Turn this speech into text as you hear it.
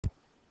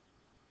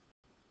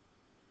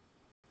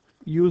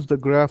use the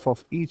graph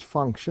of each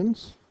function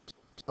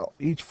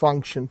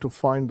to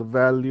find the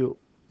value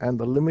and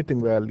the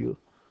limiting value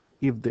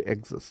if they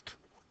exist.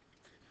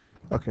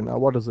 Okay, now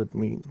what does it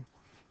mean?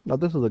 Now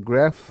this is a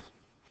graph,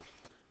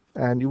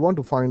 and you want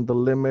to find the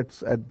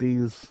limits at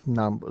these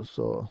numbers.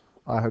 So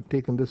I have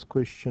taken this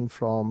question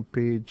from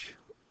page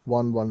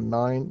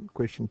 119,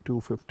 question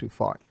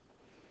 255.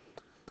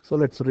 So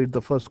let's read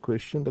the first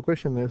question. The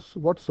question is,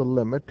 what's the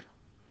limit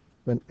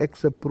when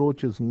x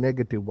approaches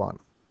 -1?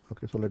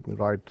 Okay, so let me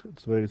write,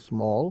 it's very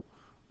small.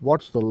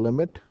 What's the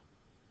limit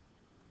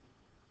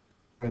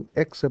when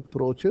x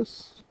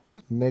approaches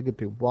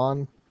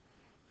 -1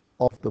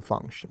 of the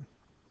function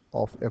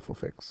of f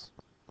of x?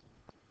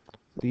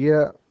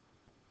 Here,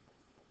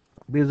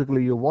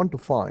 basically you want to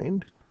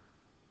find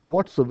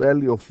what's the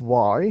value of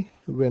y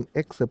when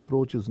x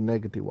approaches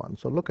 -1.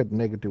 So look at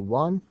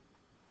 -1.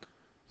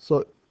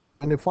 So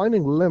when you're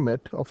finding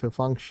limit of a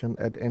function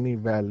at any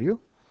value,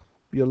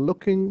 you're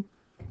looking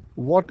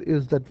what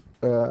is that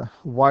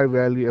y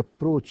value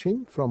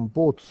approaching from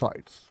both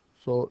sides.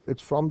 So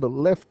it's from the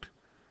left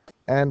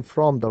and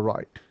from the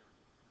right.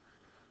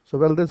 So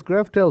well, this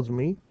graph tells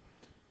me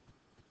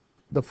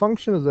the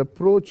function is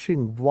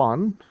approaching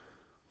 1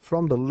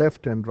 from the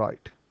left and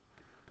right.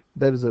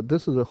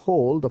 This is a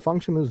hole. The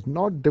function is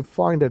not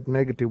defined at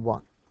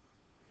 -1.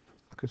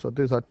 Okay, so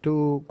these are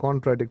two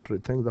contradictory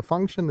things. The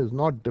function is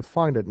not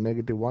defined at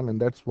 -1, and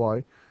that's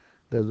why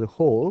there's a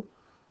hole.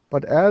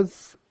 But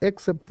as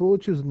x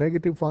approaches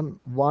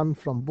 -1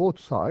 from both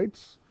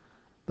sides,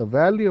 the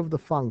value of the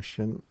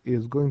function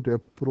is going to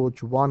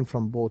approach 1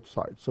 from both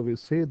sides. So we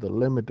say the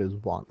limit is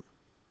 1.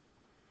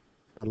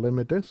 The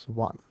limit is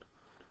 1.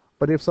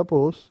 But if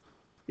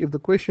the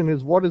question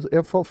is what is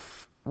f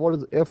of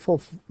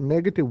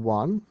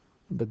 -1,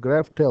 the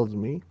graph tells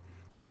me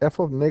f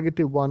of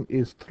 -1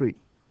 is 3.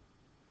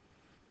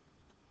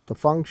 The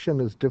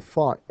function is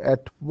defined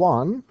at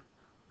 1.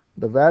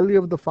 The value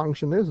of the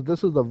function is,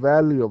 this is the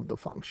value of the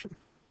function.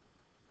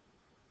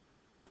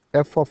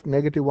 F of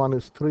 -1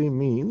 is 3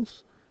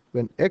 means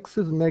when x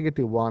is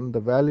 -1, the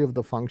value of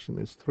the function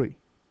is 3.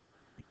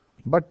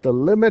 But the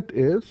limit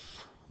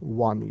is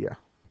 1 here.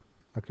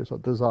 Okay, so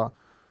these are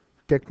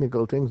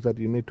technical things that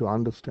you need to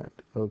understand.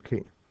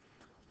 Okay.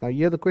 Now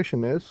here the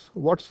question is,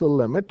 what's the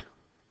limit?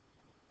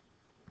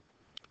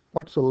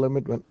 What's the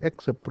limit when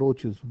x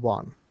approaches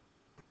 1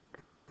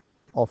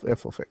 of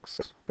f of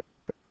x?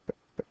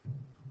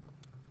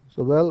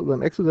 So well,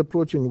 when x is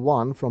approaching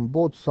 1 from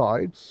both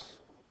sides,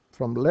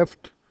 from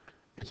left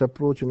it's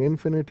approaching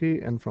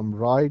infinity, and from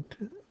right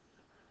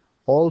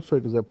also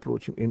it is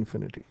approaching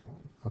infinity.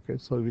 Okay,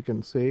 so we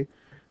can say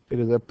it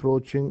is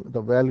approaching,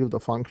 the value of the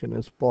function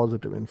is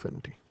positive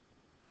infinity.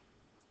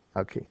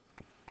 Okay.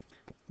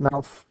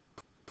 Now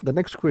the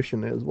next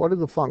question is, what is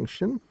the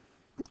function,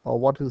 or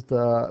what is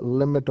the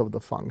limit of the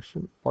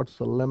function? What's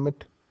the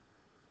limit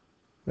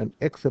when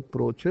x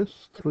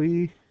approaches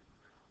 3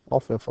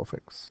 of f of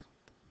x?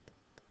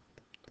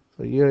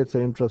 So here it's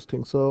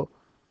interesting. So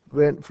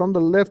when from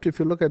the left, if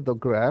you look at the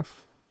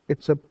graph,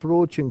 it's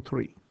approaching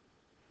 3.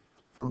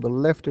 From the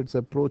left it's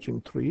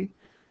approaching 3,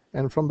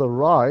 and from the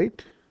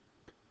right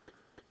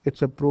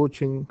it's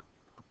approaching,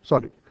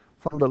 sorry,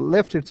 from the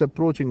left it's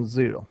approaching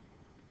 0.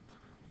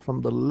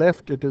 From the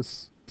left it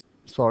is,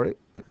 sorry,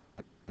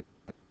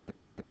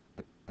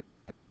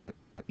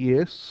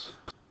 yes,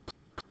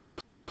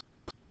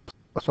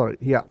 sorry,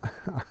 yeah,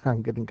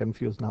 I'm getting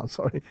confused now,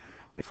 sorry.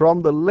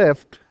 From the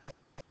left,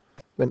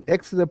 when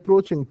x is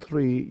approaching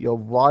 3, your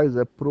y is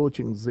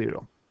approaching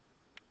 0.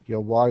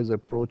 Your y is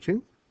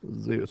approaching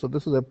 0. So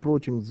this is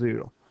approaching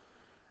 0.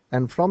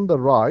 And from the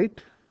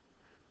right,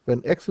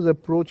 when x is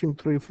approaching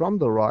 3 from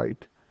the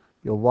right,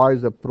 your y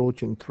is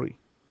approaching 3.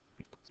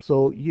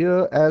 So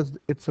here, as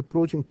it's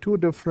approaching two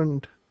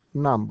different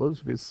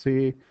numbers, we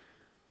say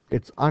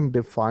it's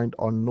undefined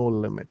or no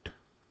limit.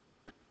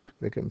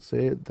 We can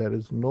say there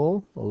is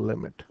no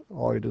limit,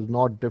 or it is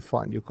not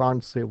defined. You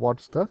can't say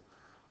what's the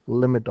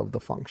limit of the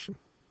function.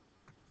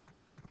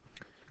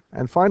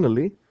 And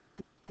finally,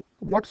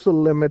 what's the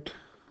limit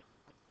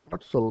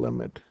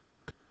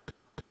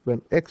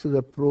when x is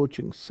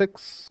approaching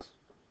 6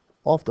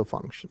 of the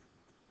function?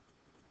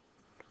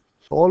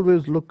 So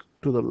always look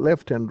to the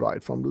left and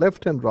right. From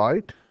left and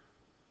right,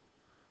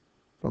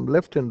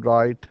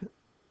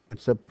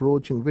 it's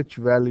approaching which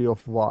value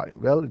of y?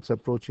 Well, it's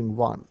approaching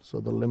 1, so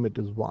the limit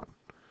is 1.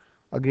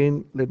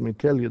 Again, let me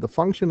tell you, the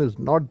function is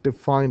not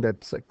defined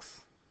at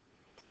 6,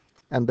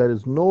 and there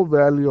is no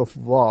value of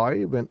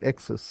y when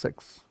x is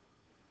 6,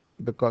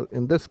 because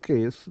in this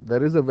case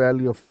there is a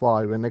value of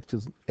y when x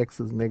is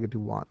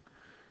 -1.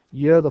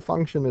 Here the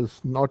function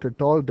is not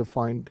at all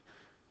defined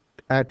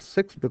at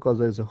 6 because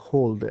there is a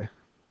hole there.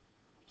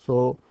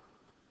 So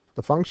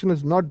the function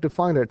is not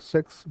defined at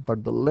 6,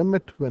 but the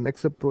limit when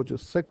x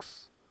approaches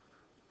 6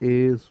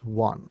 is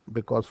 1,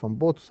 because from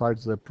both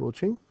sides they're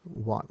approaching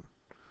 1.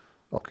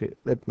 Okay,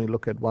 let me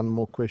look at one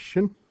more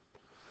question.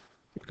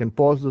 You can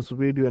pause this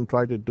video and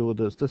try to do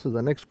this. This is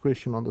the next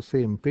question on the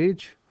same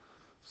page.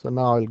 So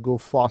now I'll go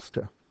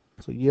faster.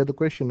 So here the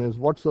question is,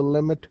 what's the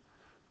limit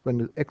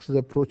when x is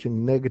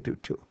approaching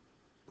 -2.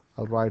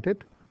 I'll write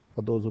it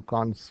for those who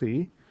can't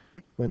see.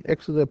 When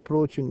x is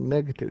approaching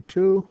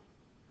 -2,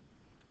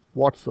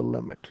 what's the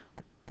limit?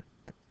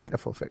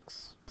 F of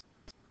x.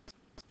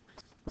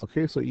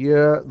 Okay, so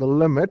here the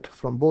limit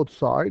from both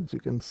sides, you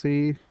can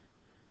see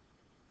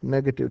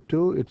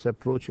 -2, it's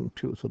approaching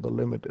 2, so the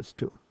limit is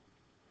 2.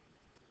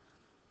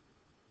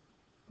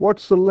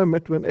 What's the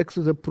limit when x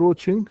is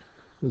approaching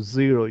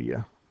 0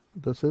 here?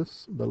 This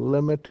is the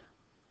limit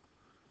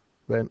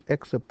when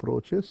x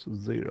approaches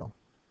 0.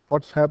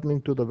 What's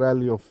happening to the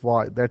value of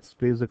y? That's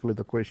basically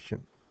the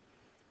question.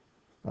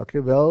 Okay,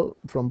 well,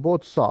 from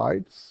both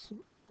sides,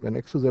 when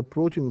x is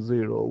approaching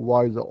 0,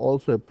 y is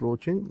also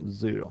approaching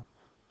 0.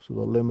 So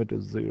the limit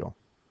is 0.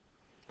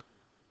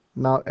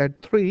 Now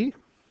at 3,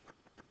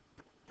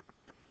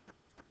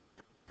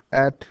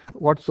 at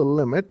what's the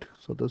limit?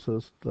 So this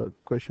is the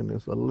question,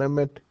 is the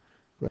limit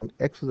when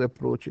x is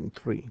approaching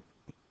 3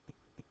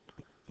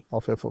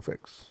 of f of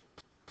x.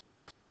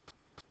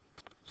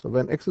 So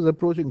when x is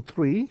approaching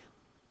 3,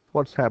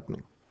 what's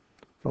happening?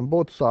 From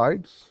both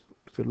sides,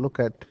 if you look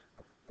at,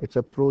 it's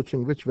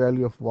approaching which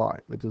value of y,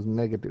 which is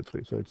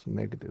 -3, so it's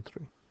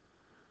 -3.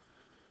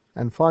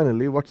 And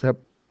finally, what's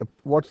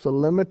the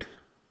limit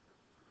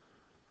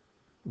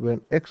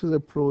when x is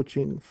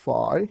approaching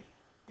phi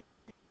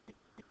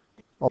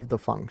of the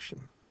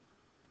function?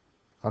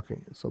 Okay,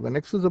 so when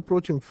x is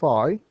approaching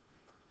phi,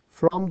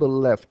 from the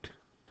left,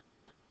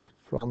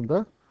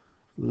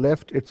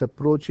 it's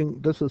approaching,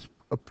 this is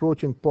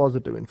approaching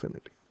positive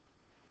infinity.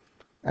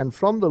 And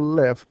from the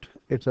left,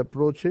 it's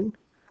approaching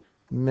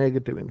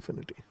negative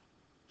infinity.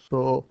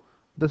 So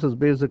this is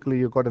basically,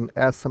 you got an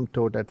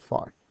asymptote at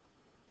phi.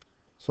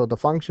 So the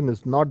function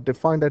is not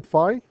defined at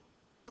phi.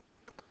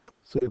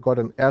 So you got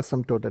an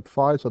asymptote at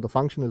phi. So the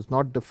function is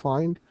not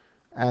defined.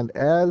 And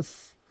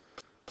as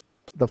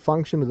the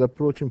function is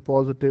approaching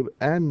positive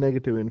and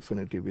negative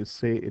infinity, we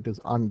say it is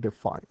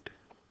undefined.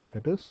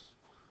 It is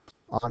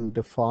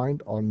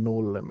undefined or no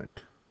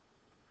limit.